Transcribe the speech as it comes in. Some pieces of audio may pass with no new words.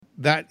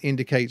that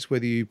indicates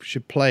whether you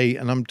should play,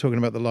 and I'm talking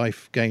about the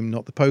life game,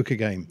 not the poker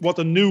game. What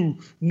the new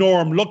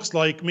norm looks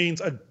like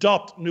means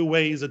adopt new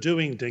ways of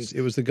doing things.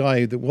 It was the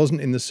guy that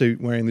wasn't in the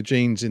suit wearing the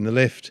jeans in the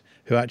lift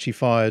who actually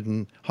hired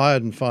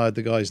and fired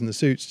the guys in the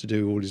suits to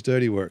do all his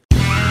dirty work.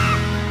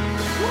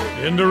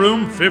 In the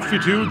room,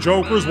 52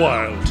 Jokers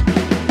Wild.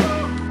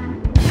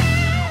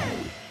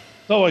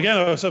 So again,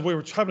 I said we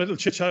were having a little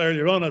chit chat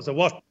earlier on as to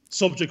what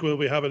subject will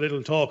we have a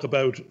little talk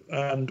about,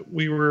 and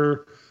we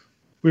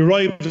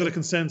arrived at a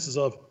consensus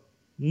of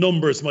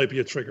numbers might be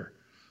a trigger,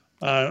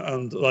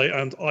 and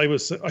I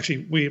was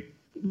actually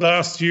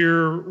last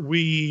year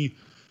we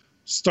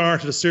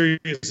started a series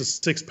of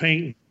 6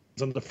 paintings,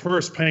 and the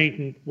first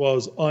painting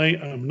was "I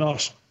am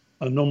not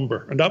a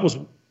number," and that was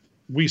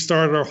we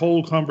started our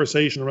whole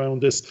conversation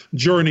around this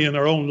journey in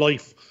our own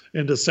life.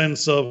 In the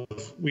sense of,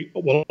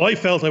 I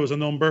felt I was a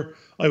number.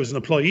 I was an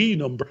employee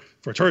number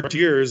for 30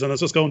 years. And I was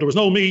just going, there was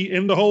no me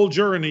in the whole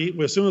journey.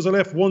 As soon as I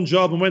left one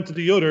job and went to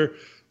the other,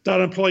 that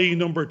employee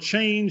number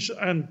changed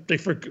and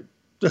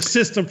the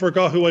system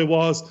forgot who I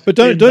was. But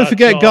don't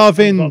forget,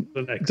 Garvin,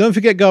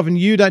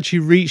 you'd actually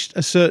reached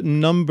a certain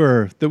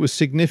number that was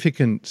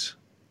significant.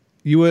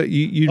 You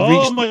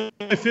reached my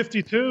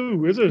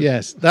 52, is it?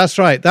 Yes, that's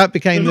right. That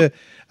became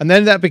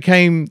that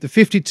became the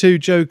 52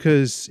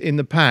 jokers in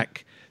the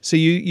pack. So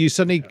you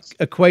suddenly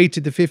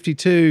equated the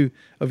 52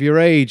 of your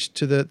age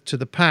to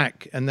the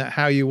pack, and that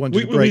how you wanted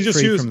to break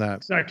free from that.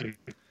 Exactly.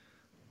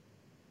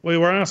 We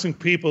were asking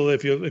people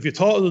if you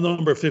thought of the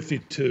number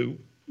 52,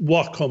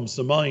 what comes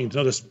to mind?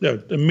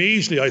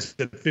 Immediately I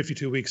said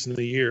 52 weeks in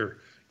a year.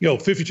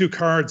 52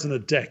 cards in a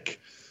deck,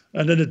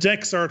 and then the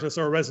deck started to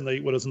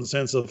resonate with us in the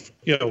sense of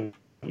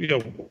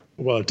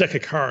a deck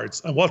of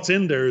cards, and what's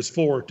in there is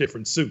 4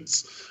 different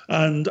suits,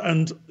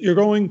 and you're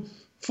going.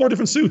 4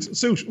 different suits.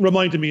 Suit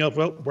reminded me of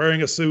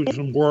wearing a suit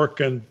and work,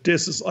 and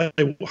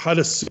I had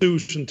a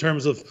suit in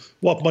terms of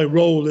what my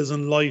role is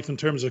in life in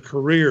terms of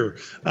career,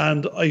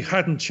 and I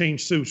hadn't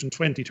changed suit in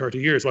 20, 30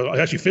 years. Well, I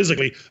actually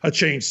physically had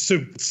changed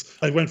suits.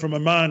 I went from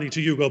Armani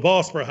to Hugo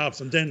Boss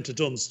perhaps, and then to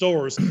Dunnes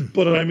Stores.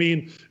 But I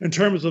mean, in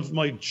terms of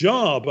my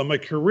job and my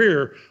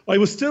career, I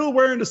was still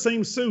wearing the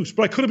same suit,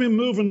 but I could have been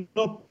moving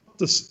up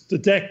the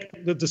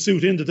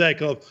suit in the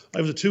deck of I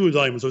was a 2 of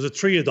diamonds, I was a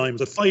 3 of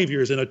diamonds, a 5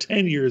 years in, a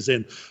 10 years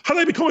in. Had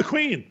I become a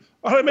queen?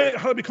 Had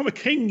I become a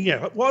king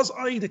yet? Was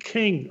I the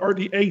king or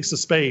the ace of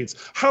spades?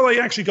 Had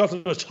I actually got to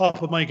the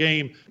top of my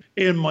game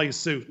in my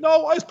suit?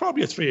 No, I was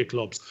probably a 3 of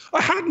clubs.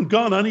 I hadn't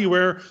gone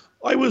anywhere.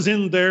 I was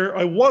in there.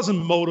 I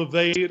wasn't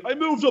motivated. I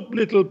moved up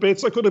little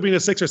bits. I could have been a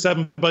 6 or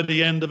 7 by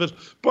the end of it,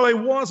 but I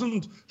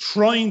wasn't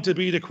trying to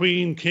be the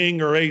queen,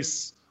 king, or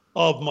ace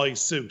of my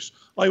suit.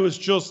 I was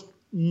just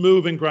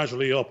moving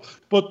gradually up.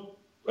 But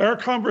our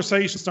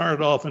conversation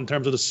started off in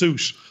terms of the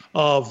suit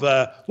of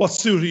what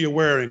suit are you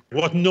wearing?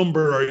 What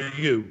number are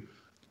you?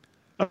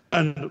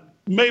 And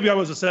maybe I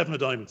was a 7 of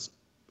diamonds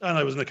and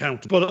I was an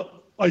accountant, but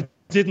I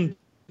didn't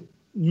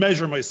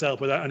measure myself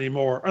with that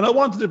anymore. And I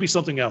wanted to be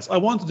something else. I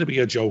wanted to be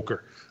a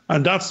joker.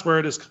 And that's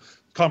where this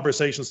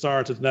conversation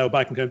started now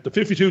back in the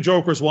 52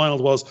 Jokers Wild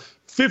was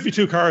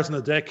 52 cards in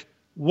the deck.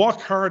 What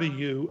card are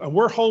you? And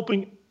we're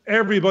hoping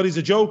everybody's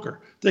a joker.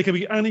 They can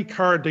be any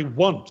card they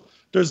want.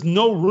 There's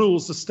no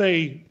rules to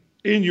stay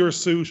in your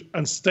suit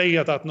and stay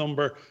at that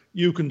number.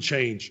 You can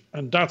change.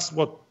 And that's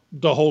what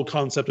the whole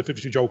concept of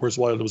 52 Jokers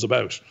Wild was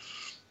about.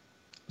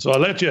 So I'll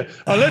let you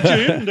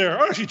in there.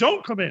 Actually,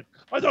 don't come in.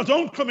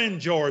 Don't come in,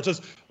 George. I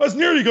was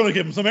nearly going to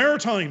give him some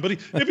airtime, but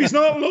if he's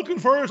not looking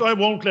for it, I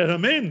won't let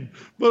him in.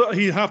 But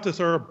he'd have to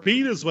sort of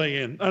beat his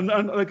way in.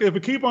 And like if we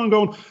keep on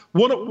going,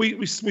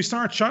 we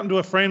start chatting to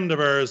a friend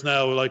of ours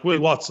now, like Will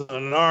Watson,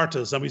 an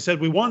artist, and we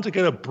said we want to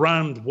get a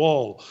brand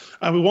wall,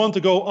 and we want to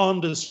go on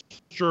this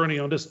journey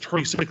on this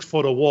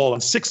 36-foot wall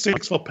and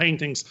 6-foot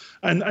paintings,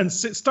 and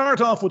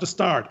start off with the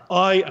start.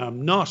 I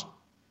am not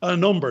a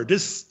number.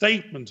 This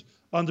statement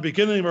on the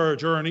beginning of our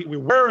journey, we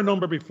were a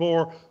number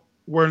before.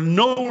 We're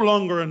no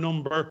longer a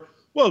number.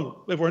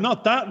 Well, if we're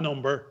not that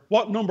number,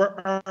 what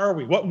number are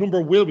we? What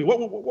number will we?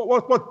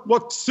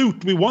 What suit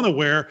do we want to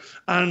wear?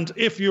 And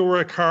if you were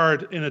a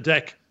card in a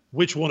deck,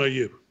 which one are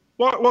you?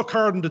 What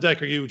card in the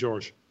deck are you,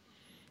 George?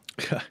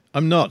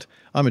 I'm not.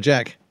 I'm a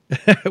jack.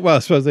 Well, I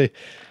suppose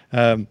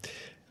I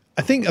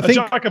think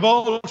jack of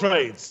all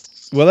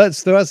trades. Well,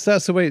 that's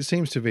the way it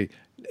seems to be.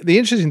 The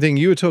interesting thing,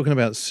 you were talking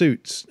about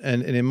suits,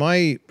 and in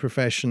my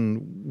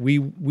profession,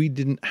 we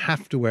didn't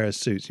have to wear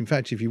suits. In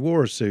fact, if you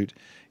wore a suit,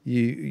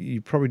 you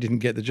probably didn't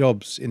get the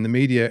jobs in the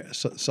media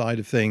side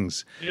of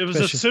things. It was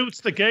the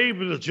suits that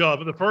gave you the job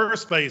in the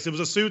first place. It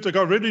was a suit that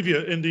got rid of you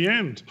in the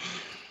end.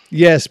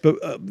 Yes,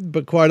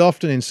 but quite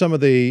often in some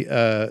of the,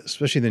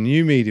 especially the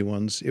new media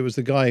ones, it was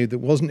the guy that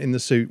wasn't in the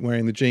suit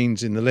wearing the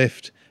jeans in the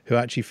lift who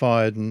actually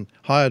hired and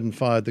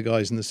fired the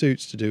guys in the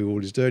suits to do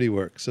all his dirty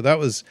work. So that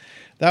was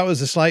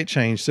a slight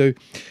change. So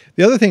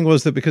the other thing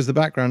was that because the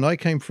background I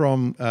came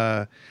from,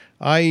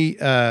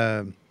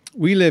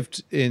 we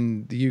lived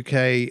in the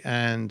UK,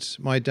 and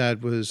my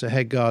dad was a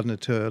head gardener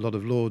to a lot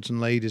of lords and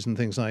ladies and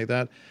things like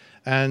that.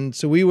 And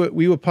so we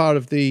were part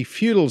of the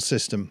feudal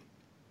system.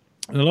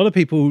 And a lot of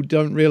people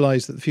don't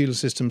realize that the feudal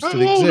system still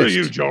How old are exists.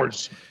 you,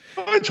 George?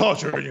 I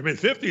thought you were in your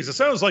mid-50s. It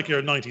sounds like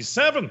you're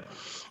 97.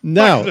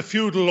 Now, Back to the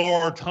feudal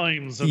lord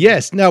times.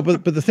 yes. Now,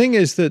 but the thing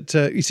is that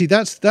you see,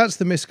 that's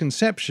the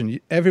misconception.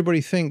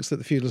 Everybody thinks that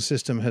the feudal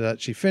system had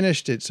actually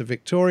finished. It's a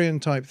Victorian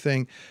type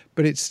thing,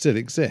 but it still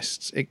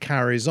exists. It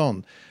carries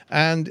on,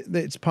 and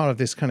it's part of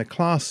this kind of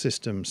class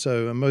system.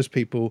 So most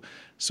people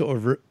sort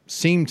of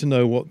seem to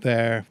know what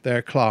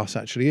their class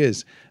actually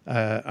is.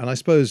 And I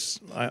suppose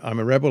I'm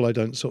a rebel. I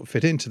don't sort of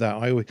fit into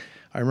that.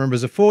 I remember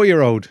as a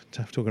 4-year-old,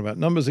 talking about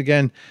numbers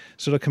again,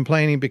 sort of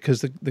complaining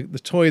because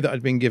the toy that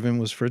I'd been given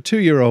was for a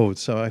 2-year-old.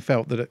 So I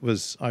felt that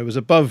I was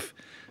above,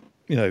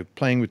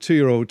 playing with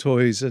 2-year-old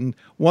toys, and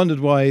wondered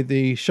why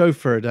the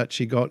chauffeur had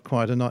actually got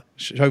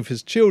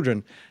chauffeur's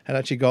children had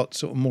actually got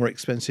sort of more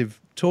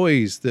expensive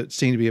toys that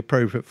seemed to be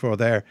appropriate for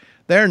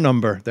their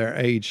number, their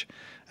age,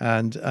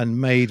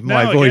 and made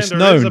my voice known.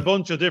 There is a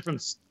bunch of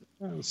different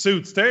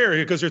suits there,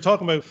 because you're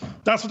talking about,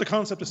 that's what the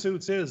concept of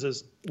suits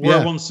is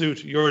we're one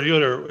suit, you're the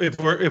other.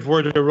 If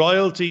we're the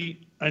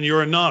royalty and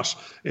you're not,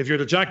 if you're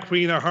the Jack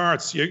Queen of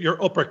Hearts,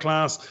 you're upper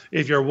class.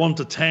 If you're 1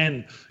 to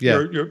 10,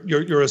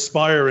 you're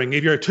aspiring.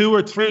 If you're 2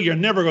 or 3, you're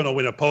never going to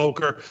win a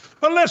poker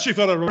unless you've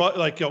got a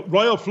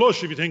royal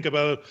flush. If you think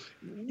about it,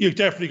 you're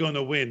definitely going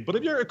to win. But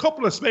if you're a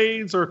couple of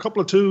spades or a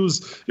couple of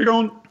 2s, you're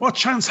going, what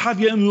chance have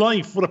you in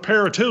life with a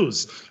pair of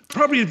 2s?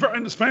 Probably,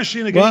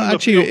 especially in a game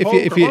of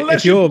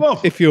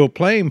poker. If you're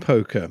playing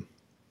poker,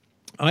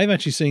 I've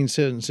actually seen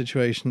certain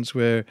situations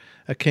where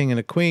a king and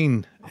a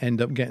queen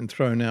end up getting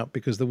thrown out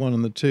because the 1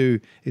 and the 2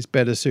 is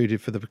better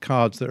suited for the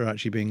cards that are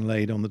actually being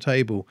laid on the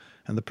table,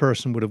 and the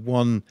person would have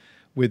won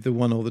with the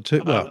 1 or the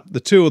 2. Well,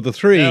 the 2 or the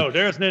 3. No,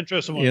 there's an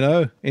interesting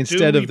one.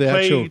 Instead of the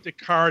actual. The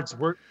cards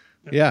were.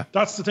 Yeah,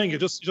 that's the thing. You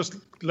just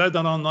led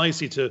that on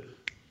nicely to.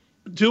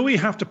 Do we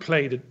have to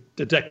play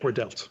the deck we're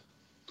dealt?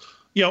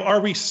 Are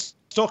we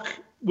stuck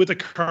with the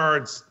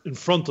cards in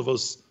front of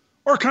us?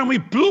 Or can we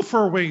bluff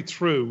our way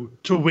through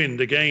to win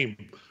the game?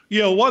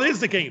 What is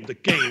the game? The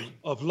game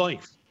of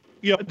life.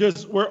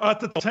 We're at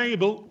the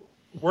table,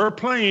 we're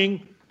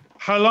playing.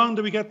 How long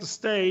do we get to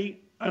stay?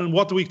 And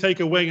what do we take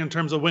away in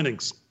terms of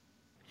winnings?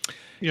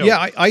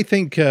 I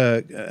think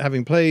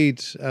having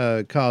played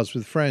cards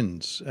with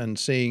friends and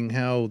seeing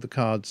how the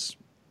cards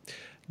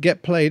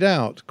get played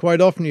out,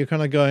 quite often you're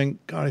kind of going,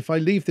 God, if I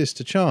leave this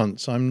to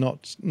chance, I'm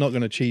not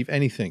going to achieve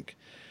anything.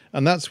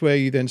 And that's where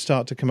you then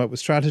start to come up with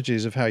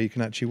strategies of how you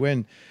can actually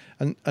win.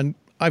 And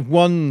I've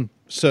won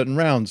certain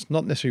rounds,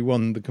 not necessarily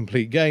won the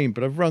complete game,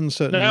 but I've run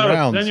certain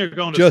rounds. Then you're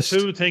going to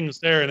 2 things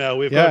there now.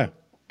 We've got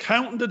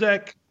counting the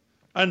deck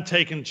and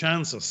taking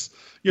chances.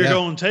 You're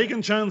going,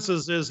 taking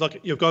chances is like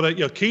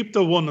you'll keep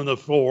the 1 and the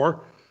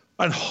 4,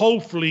 and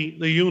hopefully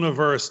the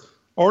universe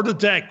or the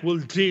deck will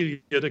deal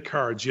you the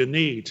cards you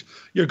need.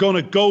 You're going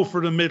to go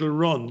for the middle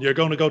run. You're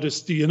going to go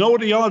to, you know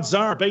what the odds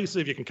are,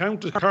 basically. If you can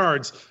count the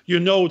cards, you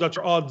know that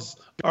your odds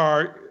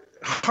are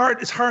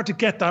hard. It's hard to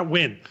get that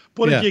win.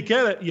 But if you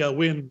get it, you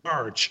win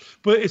large.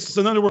 But it's,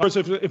 in other words,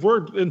 if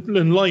we're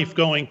in life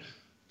going,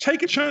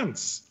 take a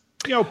chance.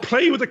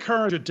 Play with the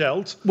card you're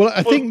dealt. Well,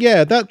 I think,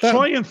 that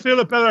try and fill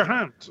a better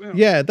hand. And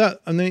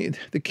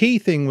the key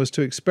thing was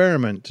to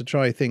experiment, to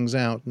try things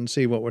out and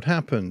see what would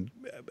happen.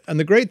 And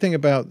the great thing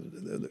about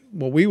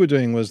what we were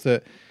doing was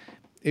that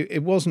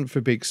it wasn't for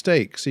big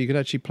stakes, so you could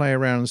actually play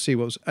around and see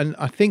what was. And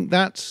I think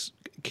that's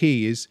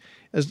key, is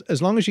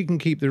as long as you can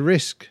keep the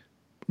risk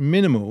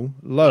minimal,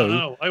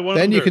 low,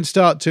 then you can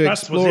start to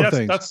explore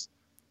things. That's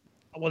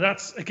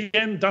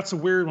a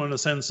weird one in the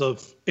sense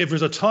of, if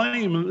there's a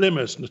time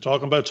limit, and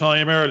talking about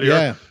time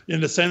earlier,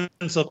 in the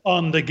sense of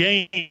on the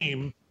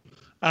game,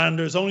 and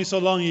there's only so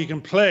long you can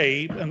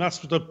play, and that's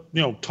the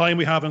time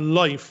we have in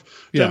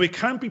life. Then we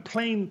can't be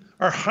playing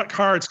our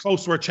cards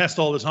close to our chest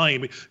all the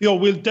time.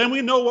 Then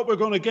we know what we're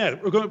going to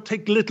get. We're going to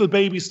take little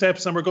baby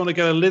steps, and we're going to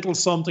get a little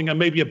something, and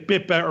maybe a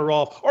bit better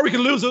off, or we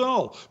can lose it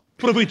all.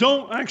 But if we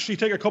don't actually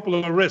take a couple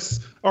of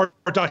risks or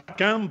that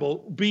gamble,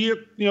 be it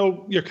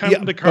you're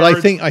counting the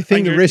cards. But I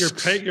think the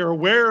risks, you're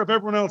aware of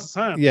everyone else's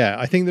hand. Yeah,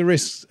 I think the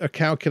risks are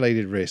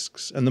calculated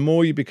risks, and the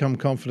more you become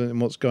confident in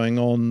what's going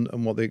on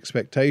and what the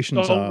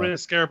expectations are. Don't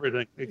risk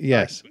everything. Exactly.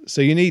 Yes,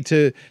 so you need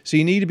to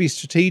be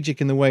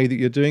strategic in the way that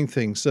you're doing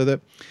things. So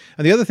that,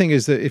 and the other thing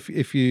is that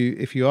if you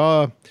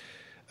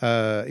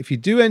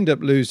do end up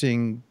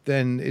losing,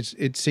 then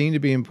it seemed to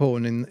be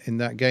important in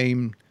that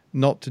game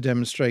not to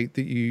demonstrate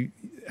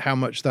how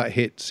much that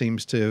hit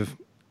seems to have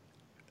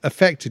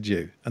affected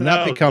you, and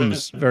that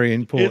becomes very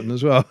important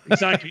as well.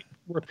 Exactly.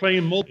 We're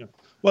playing multi.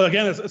 Well,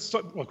 again, it's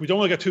look, we don't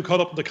want to get too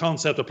caught up in the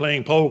concept of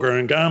playing poker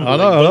and gambling.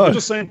 But we're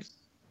just saying,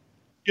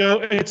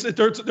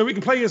 we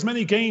can play as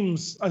many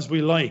games as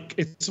we like.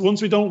 It's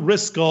once we don't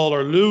risk all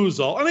or lose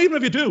all, and even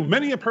if you do,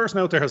 many a person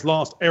out there has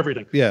lost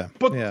everything.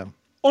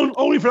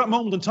 Only for that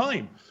moment in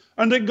time,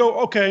 and then go,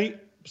 okay,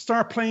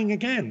 start playing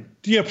again.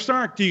 Do you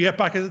get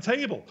back at the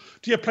table?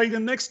 Do you play the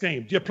next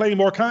game? Do you play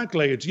more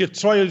calculated? Do you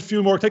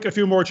take a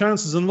few more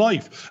chances in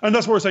life? And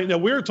that's what we're saying. Now,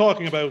 we're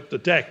talking about the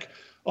deck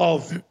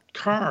of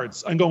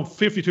cards and going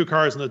 52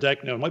 cards in the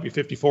deck now. It might be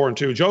 54 and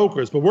 2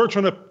 jokers, but we're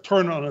trying to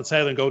turn it on its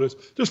head and go, there's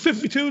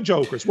 52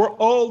 jokers. We're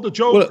all the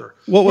joker.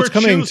 What's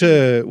coming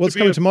to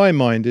my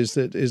mind is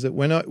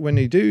that when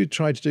you do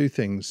try to do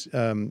things,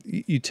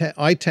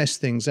 I test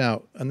things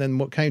out, and then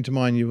what came to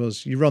mind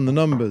was you run the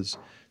numbers.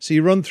 So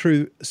you run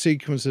through a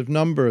sequence of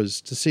numbers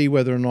to see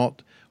whether or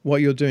not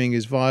what you're doing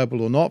is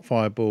viable or not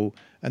viable,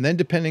 and then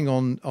depending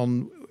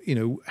on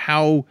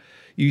how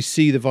you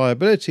see the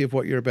viability of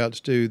what you're about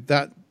to do,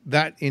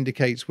 that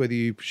indicates whether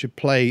you should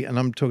play, and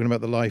I'm talking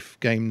about the life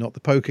game, not the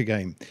poker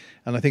game.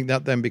 And I think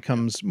that then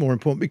becomes more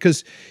important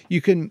because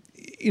you can,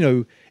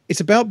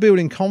 it's about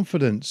building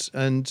confidence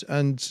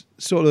and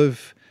sort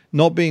of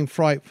not being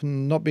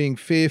frightened, not being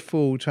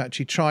fearful to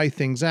actually try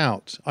things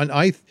out. And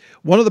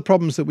one of the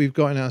problems that we've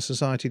got in our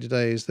society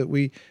today is that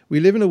we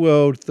live in a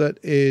world that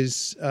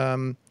is,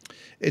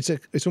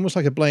 it's almost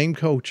like a blame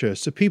culture.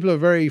 So people are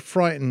very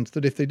frightened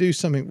that if they do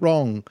something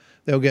wrong,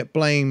 they'll get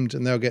blamed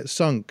and they'll get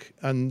sunk.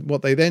 And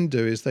what they then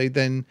do is they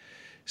then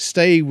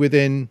stay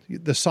within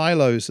the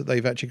silos that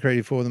they've actually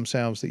created for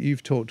themselves that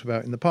you've talked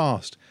about in the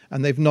past.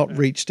 And they've not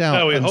reached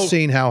out and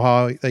seen how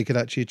high they could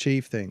actually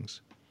achieve things.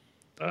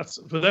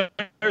 But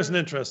there's an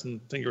interesting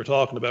thing you're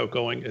talking about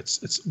going,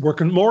 we're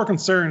more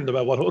concerned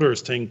about what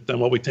others think than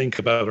what we think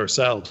about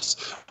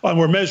ourselves. And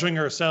we're measuring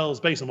ourselves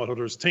based on what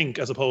others think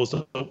as opposed to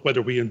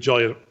whether we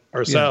enjoy it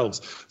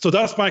ourselves. Yeah. So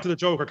that's back to the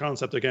Joker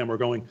concept again. We're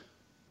going,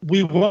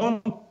 we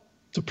want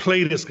to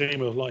play this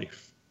game of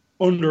life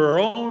under our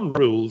own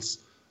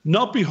rules,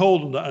 not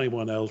beholden to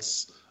anyone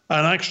else,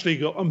 and actually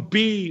go and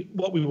be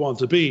what we want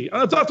to be.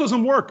 And if that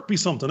doesn't work, be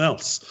something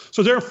else.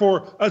 So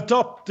therefore,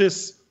 adopt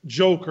this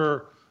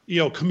Joker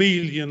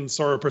chameleon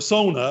sort of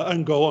persona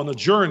and go on a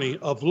journey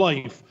of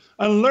life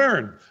and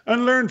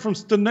learn from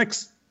the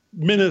next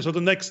minute or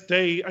the next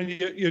day, and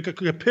you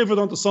pivot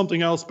onto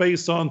something else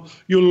based on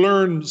you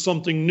learn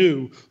something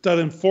new that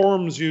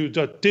informs you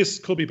that this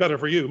could be better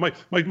for you. My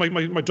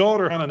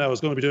daughter Hannah now is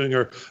going to be doing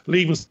her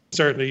leaving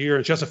cert in a year,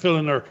 and she has to fill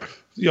in her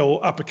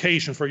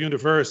application for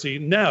university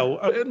now.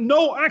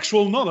 No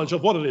actual knowledge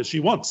of what it is she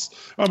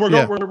wants, and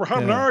we're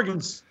having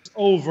arguments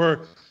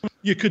over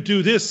you could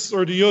do this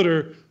or the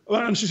other.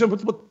 And she said,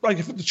 but like,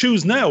 if to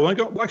choose now, and I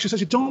go, well, actually, says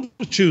you don't have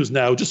to choose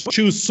now. Just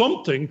choose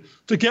something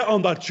to get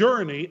on that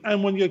journey.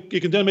 And when you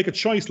can then make a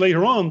choice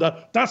later on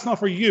that's not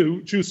for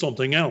you, choose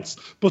something else.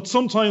 But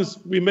sometimes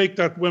when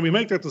we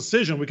make that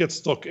decision, we get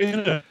stuck in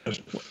it.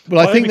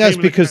 Well, I think that's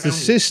because the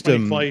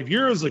system 5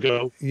 years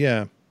ago.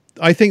 Yeah.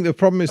 I think the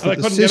problem is that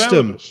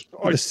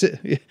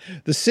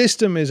the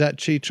system is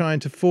actually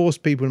trying to force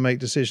people to make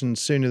decisions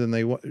sooner than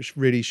they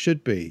really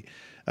should be.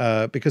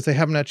 Because they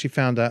haven't actually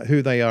found out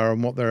who they are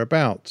and what they're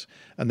about.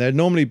 And they're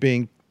normally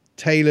being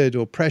tailored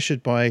or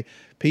pressured by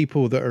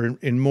people that are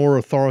in more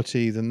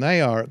authority than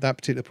they are at that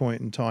particular point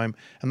in time.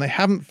 And they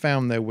haven't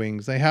found their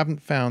wings. They haven't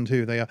found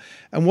who they are.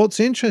 And what's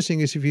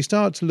interesting is if you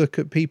start to look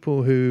at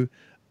people who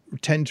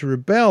tend to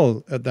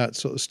rebel at that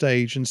sort of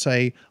stage and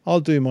say, I'll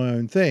do my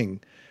own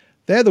thing,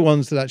 they're the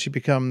ones that actually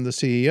become the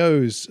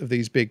CEOs of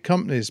these big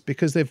companies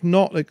because they've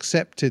not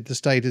accepted the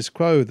status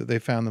quo that they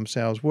found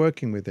themselves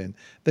working within.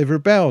 They've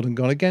rebelled and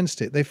gone against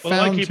it. They've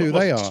found who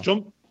they are.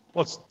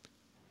 What's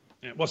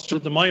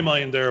jumped in my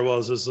mind there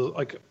is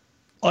like,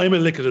 I'm a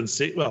Likkerton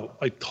C. Well,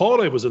 I thought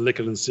I was a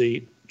Likkerton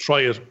C.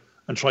 Try it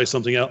and try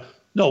something else.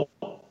 No,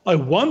 I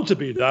want to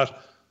be that.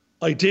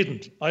 I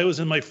didn't. I was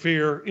in my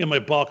fear, in my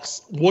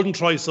box, wouldn't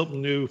try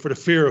something new for the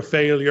fear of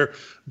failure,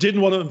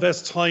 didn't want to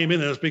invest time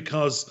in it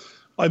because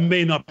I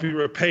may not be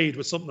repaid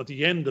with something at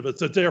the end of it,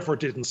 so therefore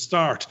didn't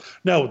start.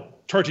 Now,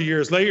 30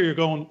 years later, you're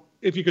going,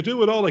 if you could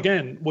do it all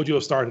again, would you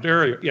have started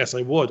earlier? Yes,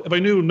 I would. If I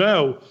knew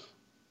now,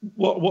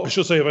 what I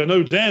should say, if I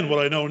knew then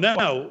what I know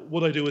now,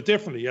 would I do it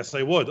differently? Yes,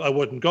 I would. I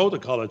wouldn't go to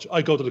college.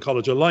 I'd go to the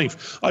college of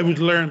life. I would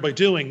learn by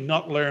doing,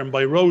 not learn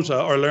by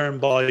rota or learn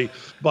by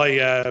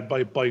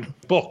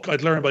book.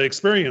 I'd learn by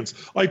experience.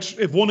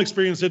 If one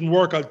experience didn't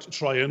work, I'd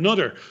try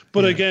another.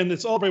 But again,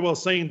 it's all very well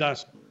saying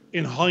that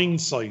in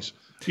hindsight.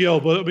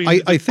 But I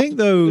mean, I think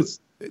though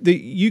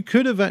that you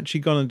could have actually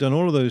gone and done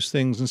all of those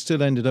things and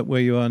still ended up where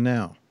you are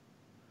now.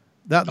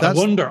 I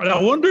wonder.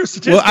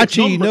 Statistics. Well,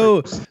 actually,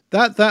 numbers.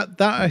 That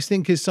I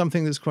think is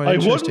something that's quite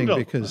interesting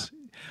because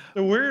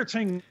the weird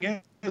thing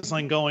is,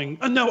 I'm going.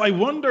 And now I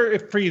wonder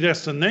if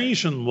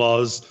predestination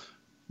was,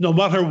 no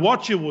matter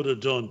what you would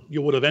have done,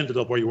 you would have ended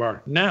up where you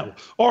are now.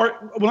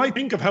 Or when I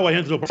think of how I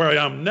ended up where I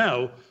am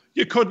now.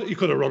 You could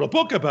have wrote a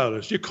book about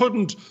it. You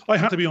couldn't. I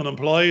had to be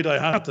unemployed. I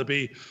had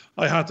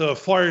to have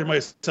fired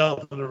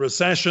myself in a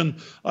recession.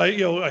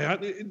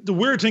 The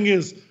weird thing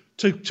is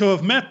to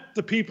have met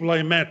the people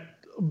I met,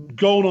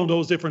 going on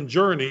those different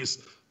journeys.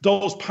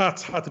 Those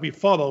paths had to be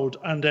followed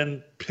and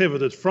then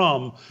pivoted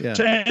from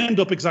to end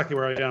up exactly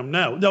where I am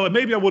now. Now,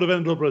 maybe I would have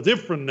ended up with a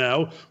different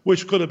now,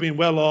 which could have been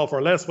well off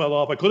or less well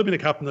off. I could have been a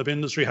captain of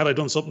industry had I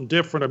done something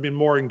different. I'd been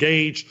more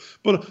engaged.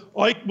 But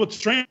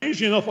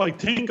strangely enough, I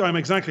think I'm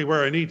exactly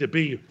where I need to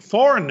be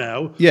for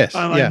now. Yes,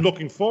 and I'm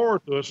looking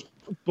forward to it.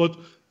 But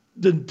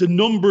the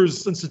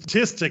numbers and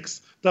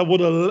statistics that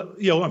would,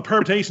 and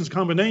permutations,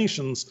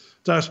 combinations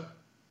that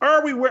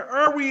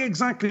are we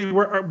exactly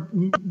where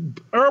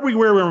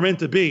we're meant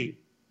to be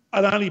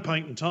at any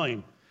point in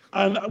time?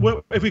 And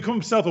if we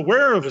become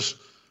self-aware of it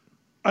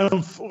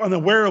and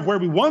aware of where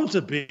we want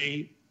to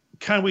be,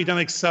 can we then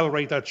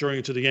accelerate that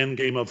journey to the end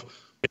game of,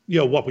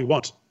 what we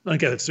want and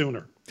get it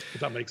sooner?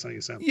 If that makes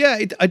any sense. Yeah,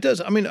 it does.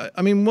 I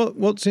mean,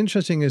 what's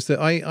interesting is that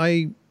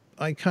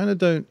I kind of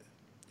don't.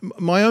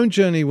 My own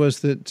journey was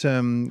that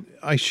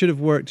I should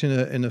have worked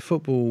in a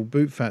football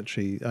boot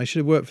factory. I should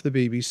have worked for the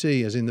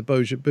BBC, as in the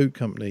Beaujolais Boot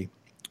Company,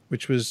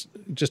 which was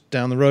just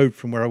down the road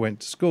from where I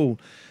went to school.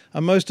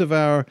 And most of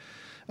our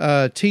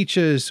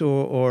teachers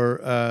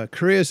or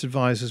careers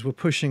advisors were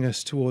pushing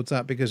us towards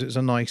that because it was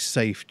a nice,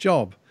 safe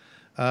job.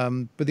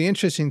 But the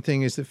interesting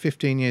thing is that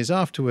 15 years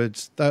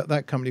afterwards,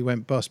 that company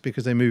went bust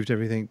because they moved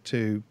everything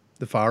to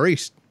the Far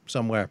East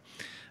somewhere.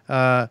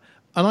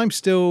 And I'm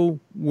still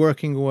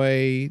working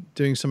away,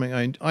 doing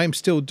something. I'm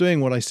still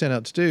doing what I set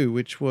out to do,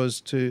 which was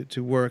to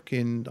work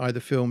in either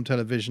film,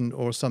 television,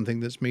 or something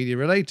that's media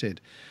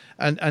related.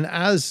 And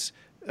as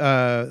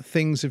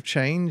things have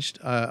changed,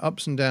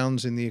 ups and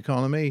downs in the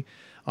economy,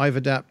 I've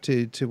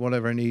adapted to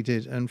whatever I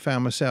needed and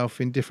found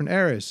myself in different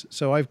areas.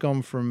 So I've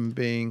gone from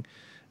being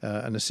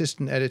an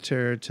assistant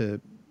editor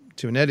to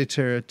an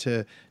editor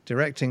to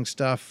directing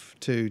stuff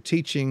to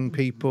teaching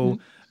people.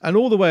 Mm-hmm. And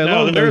all the way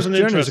along, those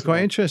journeys are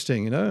quite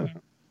interesting, Yeah.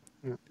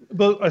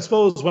 But I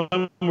suppose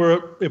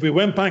if we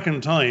went back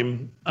in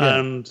time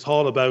and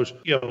thought about,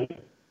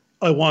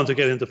 I want to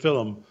get into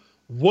film,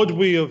 would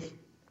we have?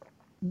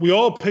 We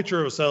all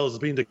picture ourselves as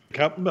being the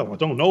captain. Well, I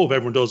don't know if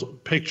everyone does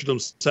picture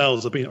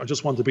themselves as being, I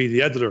just want to be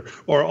the editor,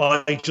 or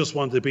I just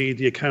want to be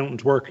the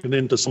accountant working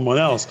into someone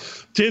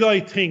else. Did I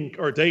think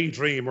or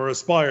daydream or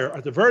aspire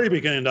at the very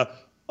beginning that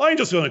I'm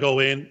just going to go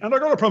in and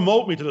they're going to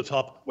promote me to the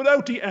top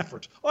without the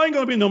effort? I'm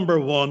going to be number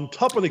one,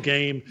 top of the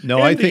game.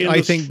 No, I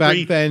think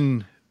back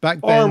then.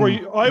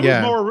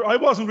 I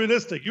wasn't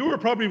realistic. You were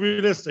probably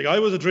realistic. I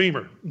was a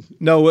dreamer.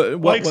 No,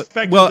 I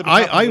expected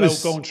I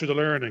was going through the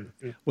learning.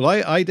 Yeah. Well,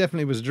 I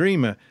definitely was a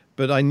dreamer,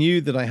 but I knew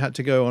that I had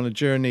to go on a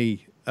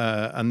journey,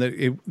 and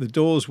the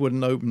doors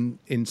wouldn't open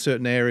in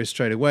certain areas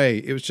straight away.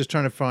 It was just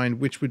trying to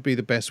find which would be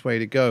the best way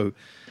to go,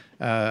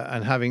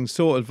 and having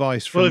sought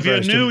advice from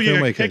various different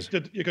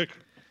filmmakers.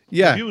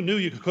 If you knew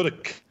you could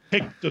have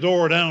kicked the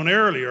door down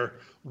earlier,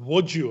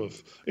 would you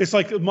have? It's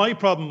like my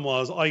problem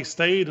was I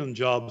stayed in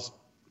jobs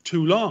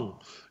too long.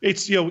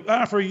 It's,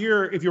 after a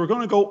year, if you were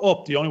going to go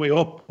up, the only way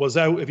up was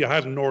out if you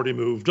hadn't already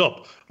moved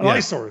up. And I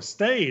sort of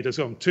stayed. It's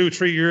going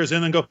 2-3 years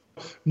in and go,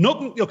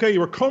 nothing. Okay, you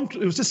were it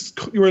was just,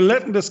 you were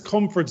letting this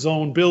comfort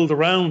zone build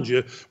around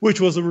you, which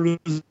was a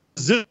resistance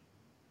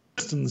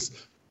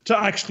to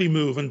actually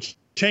move and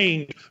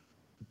change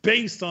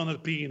based on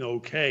it being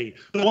okay.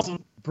 It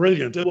wasn't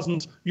brilliant. It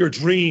wasn't your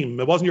dream.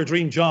 It wasn't your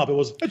dream job. It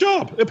was a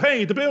job. It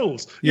paid the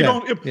bills.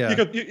 Well,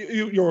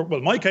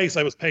 in my case,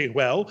 I was paid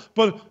well,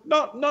 but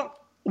not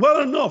well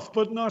enough.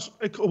 But not.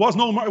 It was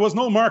no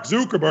Mark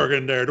Zuckerberg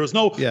in there. There was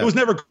no. It was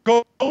never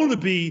going to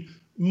be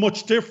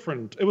much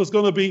different. It was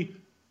going to be,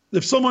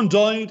 if someone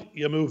died,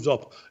 you moved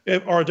up.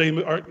 Or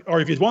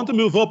if you want to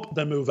move up,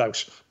 then move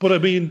out. But I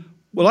mean,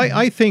 well,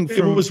 I think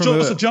it was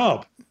just a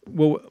job.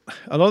 Well,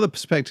 a lot of the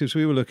perspectives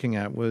we were looking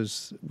at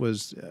was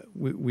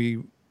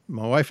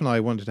my wife and I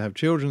wanted to have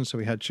children, so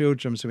we had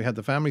children, so we had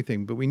the family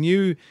thing. But we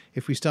knew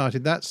if we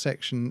started that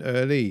section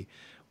early,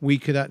 we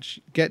could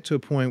actually get to a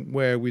point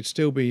where we'd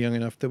still be young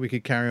enough that we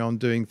could carry on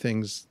doing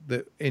things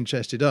that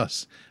interested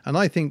us. And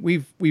I think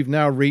we've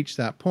now reached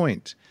that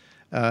point,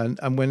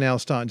 and we're now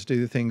starting to do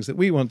the things that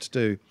we want to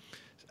do.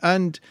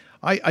 And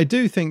I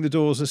do think the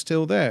doors are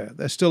still there.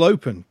 They're still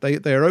open.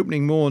 They're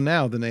opening more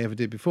now than they ever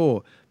did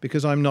before,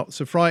 because I'm not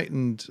so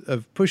frightened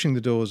of pushing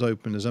the doors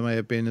open as I may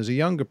have been as a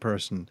younger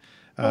person.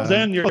 Well,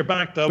 then you're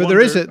back to. But there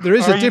is a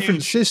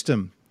different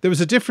system. There was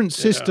a different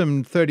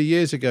system 30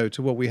 years ago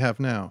to what we have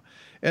now.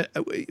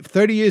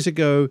 30 years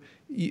ago,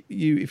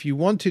 if you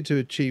wanted to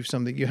achieve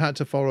something, you had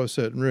to follow a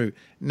certain route.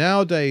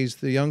 Nowadays,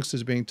 the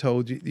youngsters are being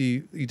told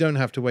you don't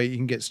have to wait; you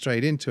can get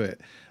straight into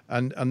it,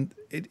 and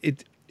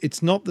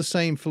it's not the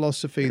same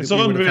philosophy that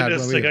we would have had when we were.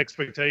 Unrealistic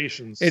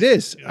expectations. It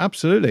is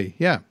absolutely,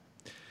 yeah.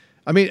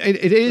 I mean,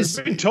 it is.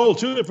 We're being told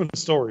two different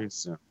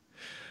stories. Yeah.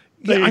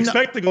 They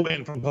expect to go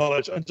in from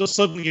college and just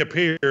suddenly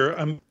appear.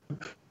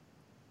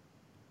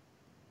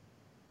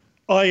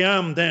 I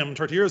am them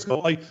 30 years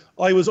ago.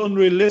 I was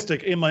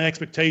unrealistic in my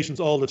expectations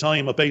all the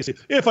time of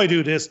basically, if I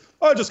do this,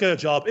 I'll just get a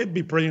job. It'd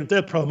be brilliant.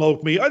 They'll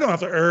promote me. I don't have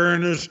to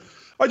earn it.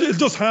 It'll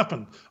just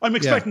happen. I'm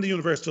expecting the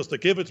universe just to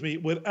give it to me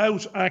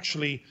without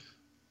actually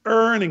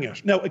earning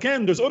it. Now,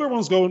 again, there's other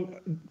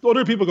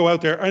people go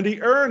out there and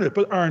they earn it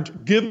but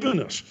aren't given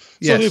it.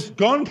 So they've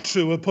gone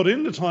through and put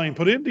in the time,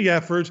 put in the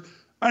effort,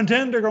 And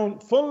then they're going,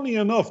 funnily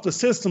enough, the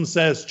system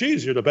says,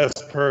 geez, you're the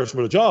best person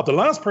for the job. The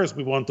last person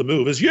we want to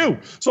move is you.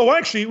 So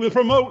actually, we'll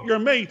promote your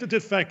mate that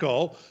did feck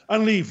all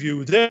and leave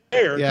you there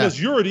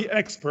because you're the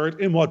expert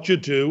in what you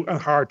do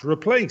and hard to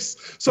replace.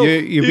 So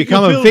you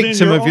become a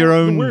victim of your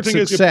own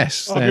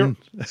success then.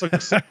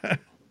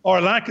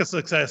 Or lack of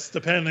success,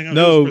 depending on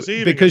who's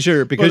perceiving because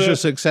you're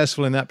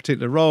successful in that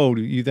particular role,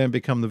 you then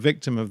become the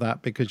victim of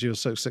that because you're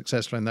so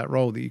successful in that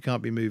role that you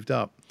can't be moved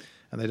up.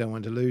 And they don't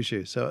want to lose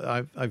you.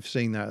 So I've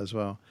seen that as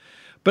well.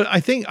 But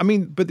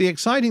but the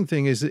exciting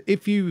thing is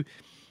that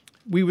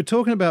we were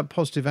talking about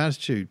positive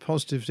attitude,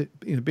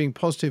 being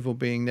positive or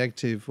being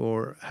negative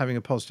or having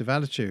a positive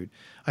attitude.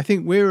 I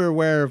think we're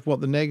aware of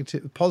what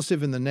the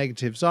positive and the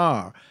negatives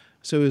are.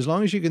 So as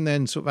long as you can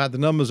then sort of add the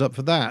numbers up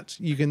for that,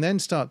 you can then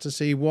start to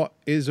see what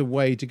is a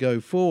way to go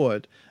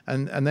forward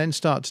and then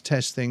start to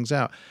test things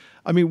out.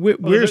 I mean,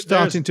 we're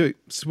starting to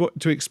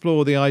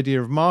explore the idea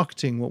of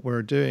marketing what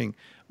we're doing.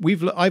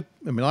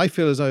 I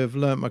feel as though I've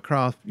learned my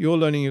craft. You're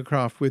learning your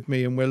craft with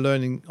me, and we're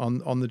learning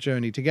on the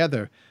journey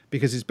together.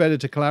 Because it's better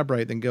to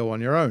collaborate than go on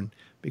your own.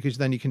 Because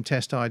then you can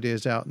test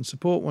ideas out and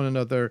support one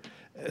another,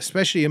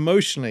 especially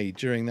emotionally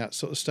during that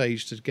sort of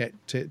stage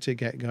to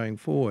get going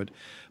forward.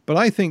 But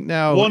I think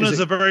now one is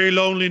a very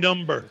lonely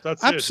number.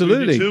 That's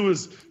absolutely. Two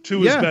is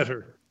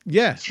better.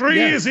 Yeah, 3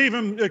 is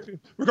even.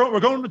 We're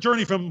going on the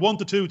journey from 1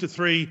 to 2 to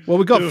 3. Well,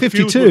 we've got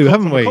 52,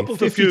 haven't we?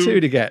 52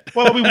 to get.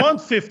 Well, we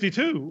want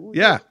 52.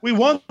 Yeah, we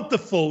want the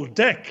full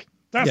deck.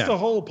 That's the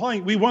whole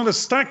point. We want to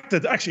stack the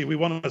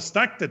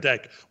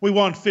deck. We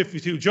want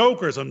 52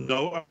 jokers and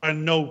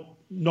no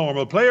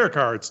normal player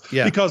cards.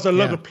 Yeah. Because a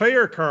lot of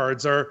player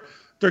cards they're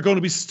going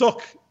to be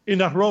stuck in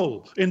that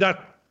role, in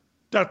that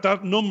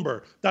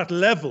number, that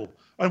level.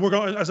 And we're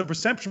going, as a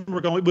perception,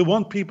 we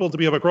want people to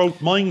be of a growth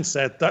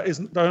mindset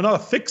they're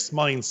not a fixed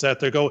mindset.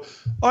 They go,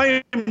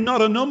 I am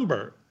not a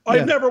number. I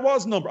never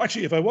was a number.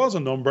 Actually, if I was a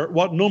number,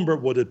 what number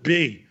would it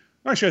be?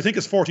 Actually, I think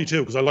it's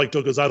 42 because I like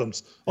Douglas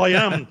Adams. I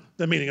am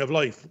the meaning of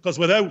life because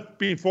without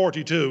being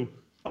 42,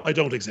 I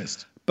don't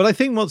exist. But I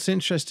think what's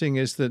interesting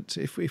is that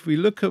if we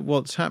look at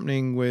what's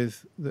happening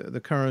with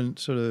the current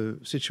sort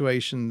of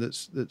situation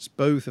that's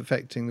both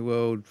affecting the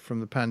world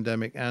from the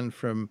pandemic and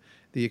from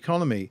the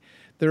economy,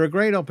 there are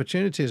great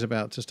opportunities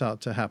about to start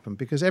to happen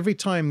because every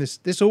time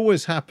this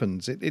always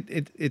happens,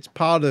 it's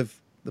part of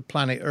the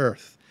planet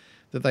Earth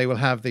that they will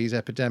have these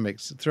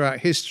epidemics throughout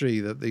history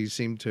that these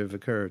seem to have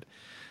occurred.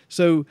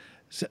 So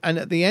and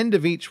at the end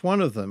of each one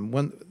of them,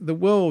 when the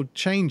world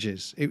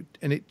changes,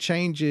 it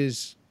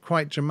changes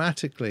quite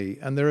dramatically,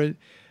 and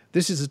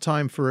this is a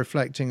time for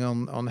reflecting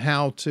on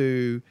how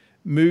to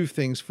move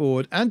things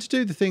forward and to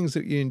do the things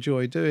that you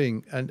enjoy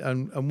doing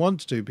and want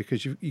to do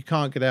because you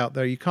can't get out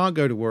there, you can't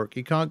go to work,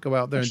 you can't go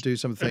out there and do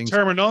some things.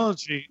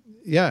 Terminology.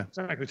 Yeah.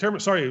 Exactly.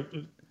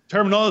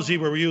 Terminology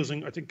we were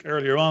using, I think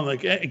earlier on,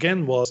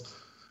 again was,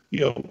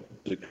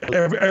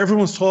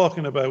 everyone's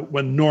talking about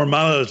when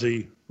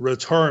normality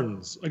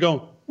returns. I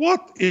go,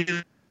 what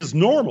is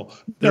normal?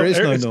 There is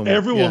no normal.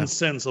 Everyone's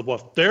sense of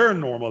what their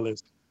normal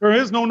is. There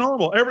is no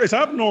normal. It's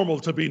abnormal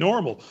to be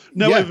normal.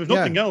 Now, if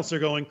nothing else, they're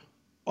going,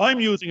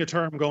 I'm using a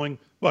term going,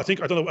 well, I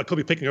don't know, I could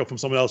be picking up from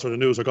someone else or the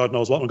news or God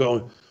knows what. I'm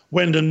going,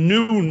 when the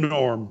new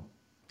norm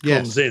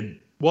comes in,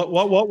 what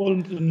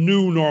will the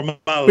new normality?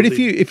 But if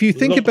you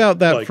think about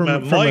that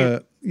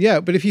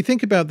but if you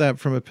think about that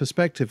from a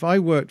perspective, I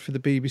worked for the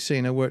BBC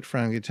and I worked for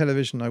Anglia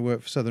Television, I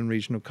worked for Southern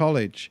Regional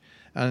College,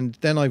 and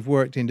then I've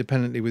worked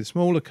independently with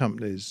smaller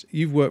companies.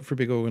 You've worked for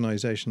big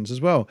organizations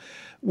as well.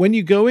 When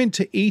you go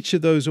into each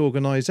of those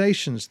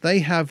organizations, they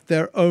have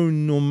their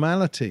own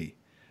normality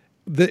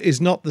that is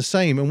not the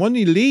same. And when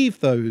you leave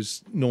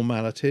those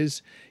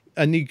normalities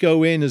and you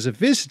go in as a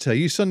visitor,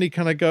 you suddenly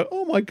kind of go,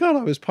 oh my God,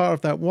 I was part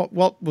of that.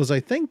 What was I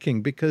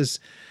thinking? Because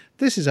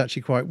this is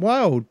actually quite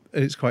wild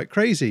and it's quite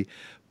crazy.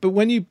 But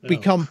when you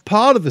become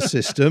part of the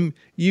system,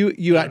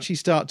 you actually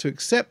start to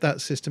accept that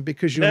system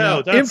because you're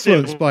now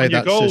influenced by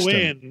that system. When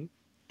you go in,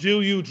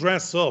 do you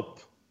dress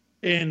up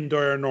in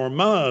their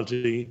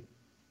normality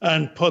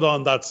and put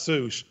on that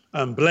suit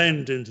and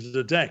blend into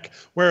the deck?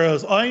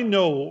 Whereas I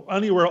know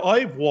anywhere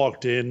I've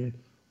walked in,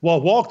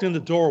 what walked in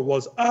the door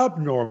was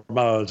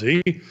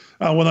abnormality.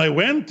 And when I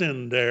went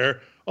in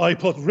there, I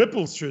put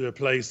ripples through the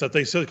place that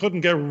they said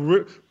couldn't get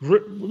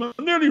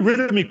nearly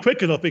rid of me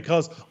quick enough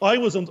because I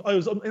was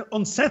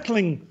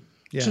unsettling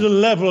to the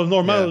level of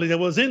normality that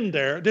was in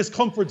there. This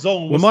comfort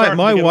zone was starting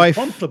to get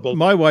uncomfortable.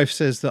 My wife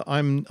says that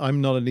I'm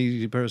not an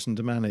easy person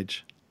to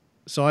manage.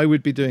 So I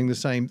would be doing the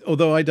same,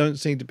 although I don't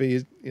seem to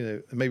be,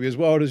 maybe as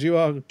wild as you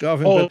are,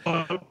 Garvin.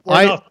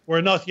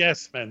 We're not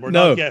yes men. We're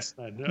not yes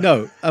men.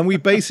 No, and we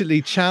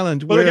basically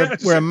challenge.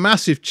 We're a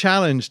massive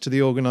challenge to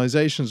the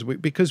organisations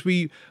because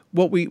when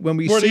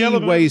we see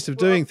ways of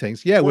doing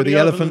things, we're the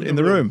elephant in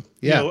the room.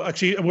 Yeah,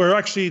 we're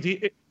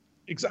actually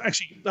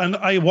and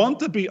I want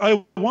to be.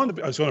 I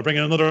was going to bring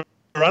in another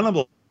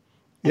animal.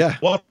 Yeah.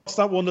 What's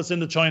that one that's in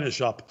the China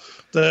shop?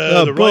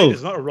 The bull. Rhino.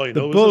 Is not a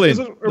rhino. The bull. Is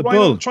it a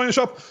rhino China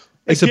shop?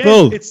 It's Again, a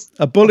bull. It's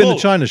a bull in the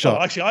china shop.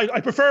 Well, actually, I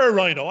prefer a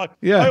rhino.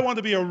 I want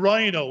to be a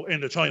rhino in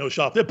the china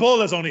shop. The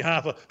bull is only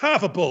half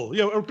a bull.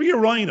 Or be a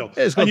rhino.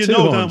 It's got and you two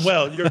know horns. damn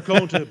well you're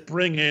going to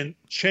bring in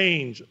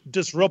change,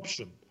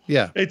 disruption.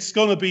 Yeah. It's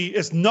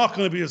not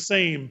going to be the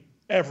same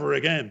ever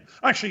again.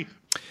 Actually,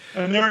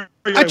 an area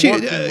Actually, I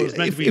worked in was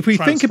meant to be if we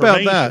think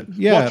about that,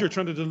 what you're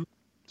trying to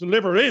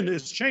deliver in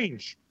is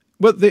change.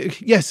 Well,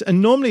 yes,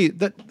 and normally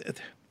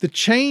the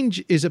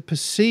change is a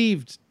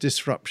perceived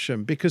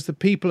disruption because the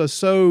people are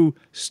so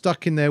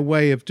stuck in their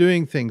way of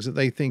doing things that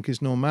they think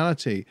is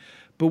normality.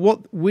 But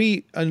what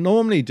we are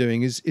normally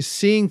doing is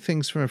seeing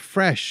things from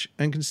afresh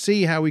and can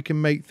see how we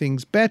can make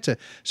things better.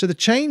 So the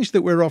change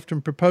that we're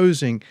often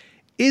proposing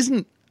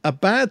isn't a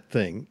bad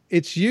thing.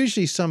 It's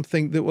usually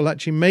something that will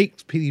actually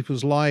make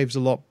people's lives a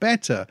lot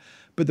better.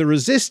 But the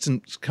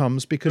resistance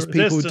comes because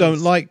people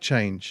don't like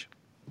change.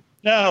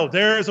 Now,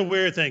 there's a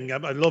weird thing.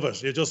 I love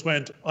it. You just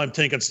went, I'm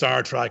thinking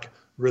Star Trek.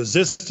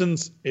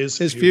 Resistance is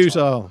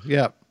futile.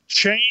 Yeah.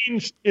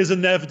 Change is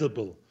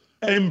inevitable.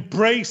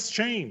 Embrace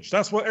change.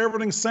 That's what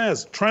everything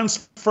says.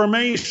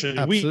 Transformation.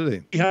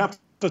 Absolutely. We have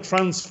to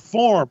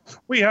transform.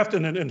 We have to,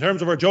 in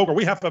terms of our Joker,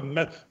 we have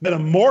to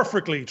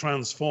metamorphically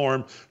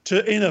transform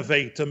to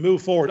innovate, to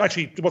move forward.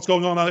 Actually, what's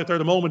going on out there at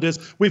the moment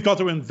is we've got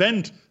to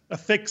invent a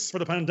fix for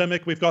the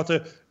pandemic. We've got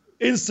to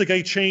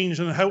instigate change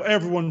in how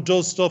everyone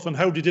does stuff and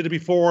how they did it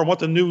before, and what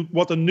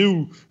the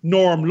new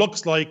norm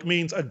looks like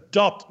means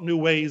adopt new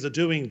ways of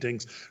doing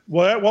things.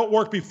 What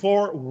worked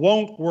before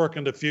won't work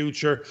in the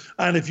future.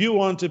 And if you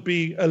want to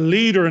be a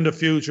leader in the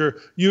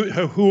future,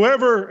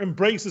 whoever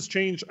embraces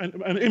change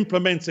and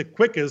implements it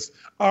quickest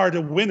are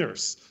the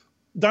winners.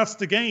 That's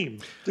the game.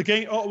 The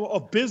game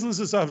of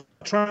businesses have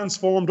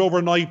transformed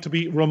overnight to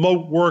be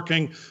remote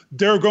working.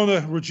 They're going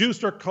to reduce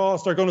their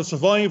costs. They're going to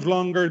survive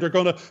longer. They're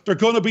going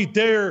to be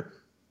there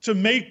to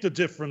make the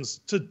difference,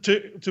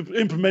 to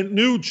implement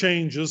new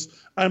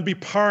changes and be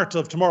part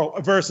of tomorrow.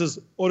 Versus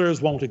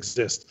others won't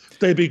exist.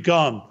 They'd be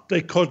gone.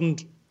 They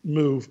couldn't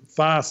move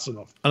fast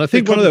enough. And I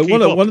think one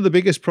of the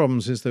biggest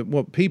problems is that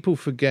what people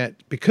forget,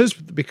 because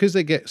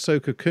they get so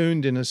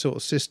cocooned in a sort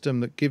of system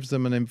that gives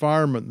them an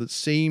environment that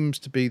seems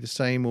to be the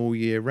same all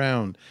year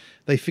round,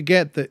 they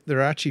forget that there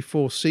are actually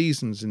 4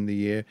 seasons in the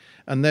year,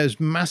 and there's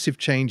massive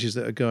changes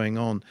that are going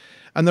on.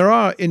 And there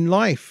are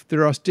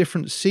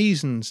different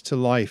seasons to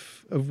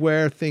life of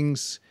where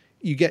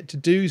you get to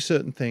do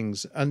certain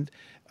things, and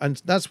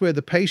that's where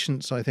the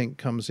patience, I think,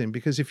 comes in.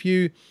 Because if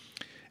you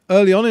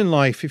early on in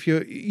life,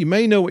 you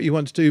may know what you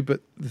want to do,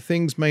 but the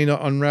things may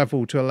not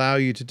unravel to allow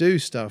you to do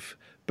stuff.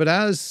 But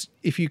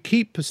if you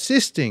keep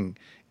persisting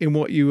in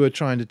what you were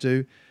trying to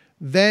do,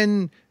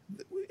 then,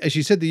 as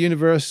you said, the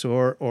universe,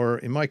 or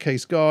in my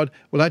case, God,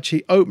 will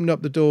actually open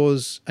up the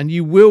doors, and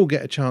you will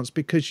get a chance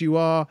because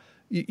you're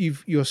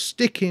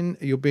sticking,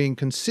 you're being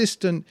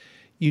consistent,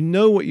 you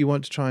know what you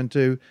want to try and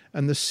do,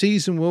 and the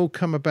season will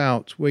come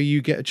about where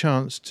you get a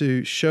chance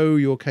to show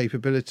your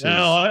capabilities.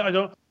 No,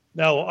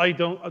 I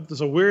don't.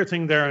 There's a weird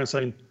thing there. I'm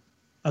saying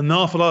an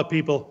awful lot of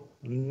people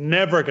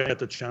never get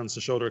the chance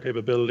to show their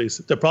capabilities.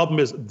 The problem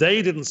is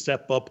they didn't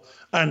step up,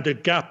 and the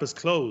gap is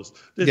closed.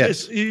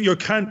 Yes. You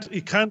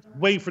can't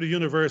wait for the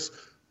universe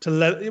to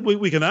let.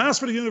 We can ask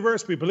for the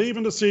universe. We believe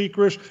in the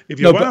secret. If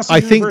you ask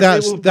the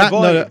universe, it will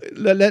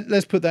provide.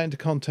 Let's put that into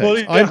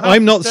context. Well,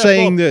 I'm not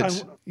saying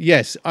that.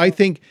 Yes, I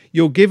think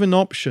you're given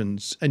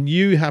options, and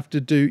you have to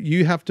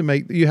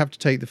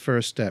take the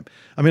first step.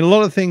 I mean, a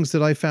lot of things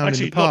that I found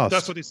in the past. Look,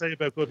 that's what they say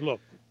about good luck.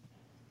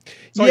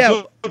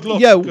 Good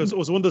luck. Because it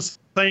was one of the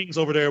sayings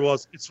over there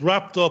was it's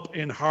wrapped up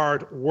in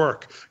hard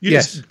work.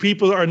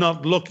 People are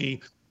not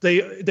lucky.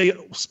 They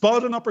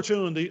spotted an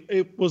opportunity.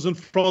 It was in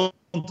front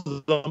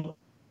of them.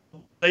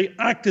 They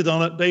acted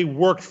on it. They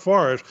worked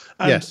for it.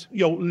 And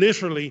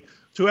literally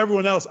to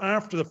everyone else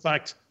after the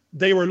fact,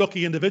 they were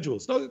lucky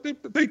individuals. No,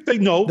 they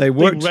know. They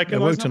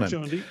recognized the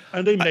opportunity,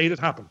 and they made it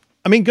happen.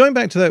 I mean, going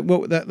back to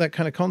that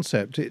kind of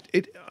concept,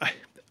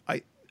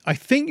 I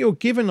think you're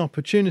given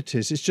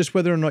opportunities. It's just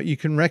whether or not you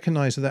can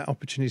recognize that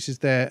opportunity is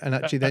there, and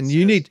actually then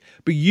you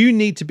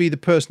need to be the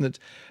person that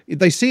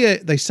they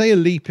say a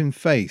leap in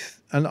faith.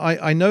 And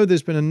I know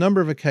there's been a number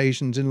of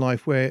occasions in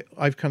life where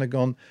I've kind of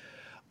gone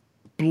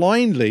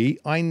blindly.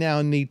 I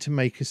now need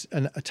to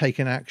take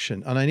an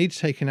action, and I need to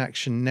take an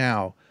action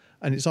now.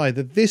 And it's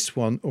either this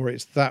one or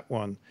it's that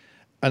one.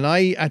 And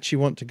I actually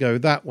want to go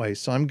that way.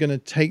 So I'm going to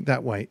take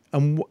that way.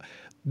 And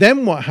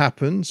then what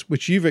happens,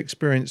 which you've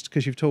experienced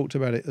because you've talked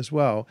about it as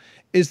well,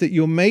 is that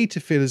you're made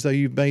to feel as though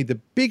you've made the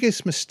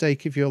biggest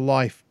mistake of your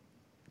life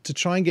to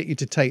try and get you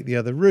to take the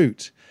other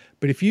route.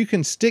 But if you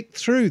can stick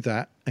through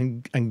that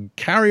and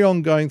carry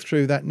on going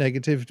through that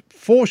negative,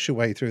 force your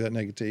way through that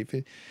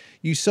negativity,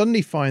 you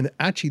suddenly find that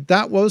actually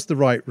that was the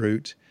right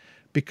route.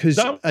 Because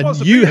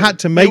you had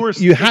to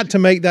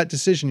make that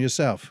decision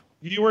yourself.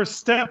 You were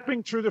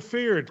stepping through the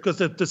fear because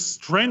the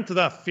strength of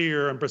that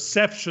fear and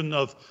perception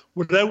of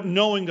without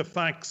knowing the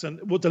facts,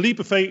 and what the leap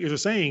of faith you're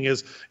saying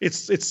is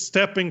it's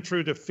stepping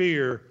through the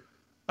fear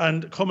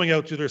and coming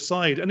out the other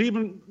side. And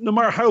even no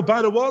matter how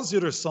bad it was the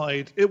other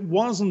side, it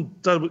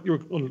wasn't that you were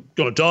going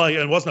to die,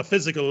 and it wasn't a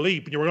physical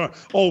leap and you were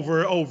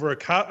going over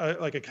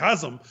like a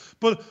chasm.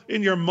 But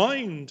in your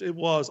mind, it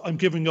was, I'm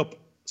giving up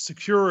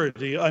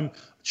security. I'm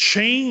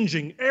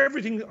changing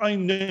everything I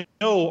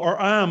know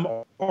or am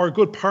or a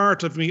good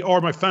part of me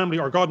or my family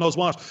or God knows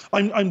what.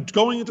 I'm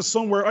going into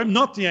somewhere I'm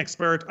not the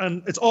expert,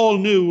 and it's all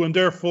new and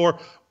therefore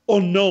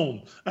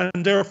unknown,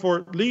 and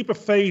therefore leap of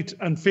faith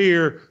and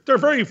fear, they're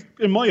very,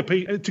 in my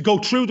opinion, to go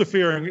through the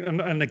fear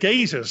and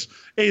negate it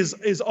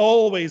is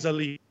always a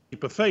leap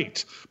of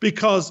faith,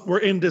 because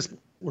we're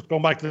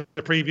going back to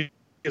the previous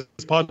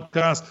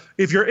podcast.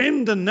 If you're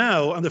in the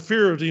now and the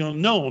fear of the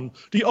unknown,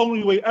 the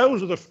only way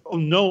out of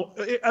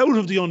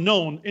the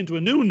unknown into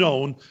a new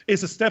known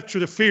is to step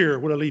through the fear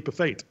with a leap of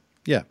faith.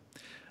 Yeah.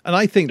 And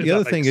I think the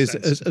other thing is,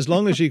 as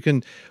long as you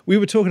can, we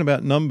were talking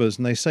about numbers,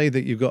 and they say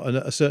that you've got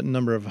a certain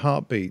number of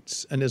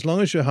heartbeats, and as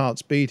long as your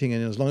heart's beating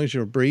and as long as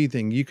you're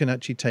breathing, you can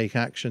actually take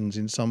actions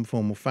in some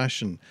form or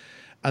fashion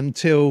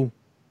until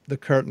the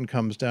curtain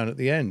comes down at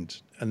the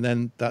end, and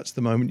then that's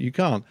the moment you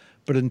can't.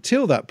 But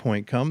until that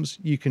point comes,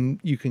 you can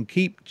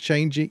keep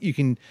changing. You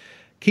can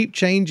keep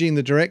changing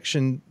the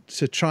direction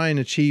to try and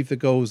achieve the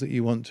goals that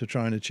you want to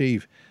try and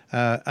achieve,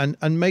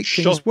 and make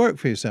things work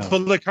for yourself.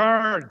 Shuffle the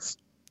cards.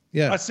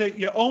 Yeah, I say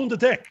you own the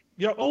deck.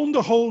 You own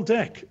the whole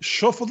deck.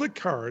 Shuffle the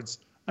cards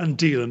and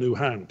deal a new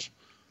hand.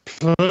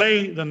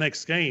 Play the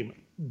next game.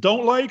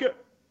 Don't like it?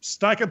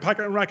 Stack it, pack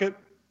it, and rack it.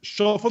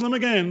 Shuffle them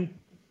again,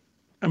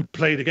 and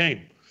play the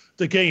game.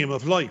 The game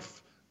of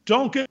life.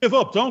 Don't give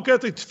up. Don't get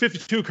the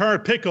 52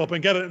 card pickup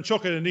and get it and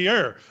chuck it in the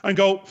air and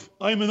go,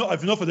 I've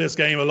enough of this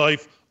game of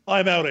life.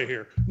 I'm out of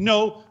here.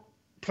 No,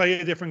 play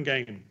a different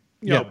game.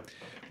 You know,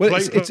 well,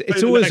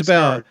 it's always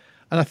about card.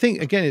 And I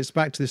think, again, it's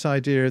back to this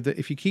idea that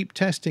if you keep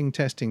testing,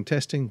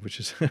 which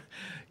is,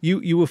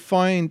 you will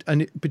find,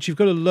 but you've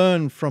got to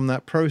learn from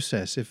that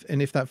process.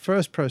 If that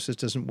first process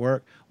doesn't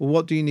work, well,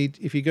 what do you need?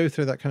 If you go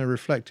through that kind of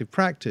reflective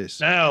practice.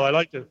 Now, I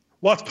like to.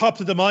 What's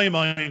popped into my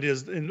mind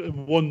is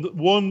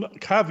one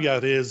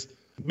caveat is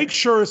make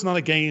sure it's not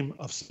a game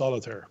of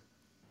solitaire.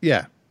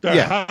 Yeah.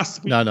 There has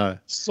to be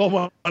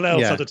someone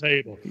else at the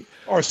table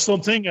or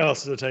something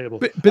else at the table.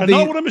 But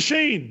not with a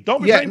machine.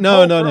 Don't be playing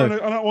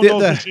poker on one of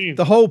those machines.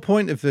 The whole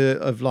point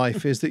of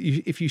life is that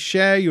if you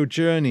share your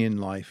journey in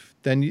life,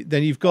 then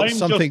you've got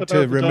something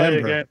to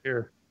remember.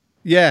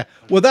 Yeah.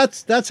 Well,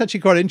 that's actually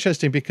quite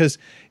interesting, because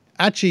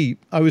actually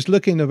I was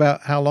looking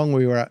about how long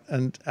we were at,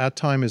 and our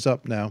time is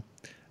up now.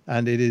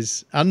 And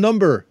our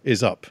number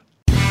is up.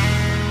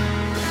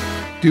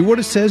 Do what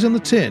it says on the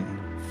tin.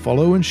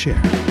 Follow and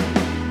share.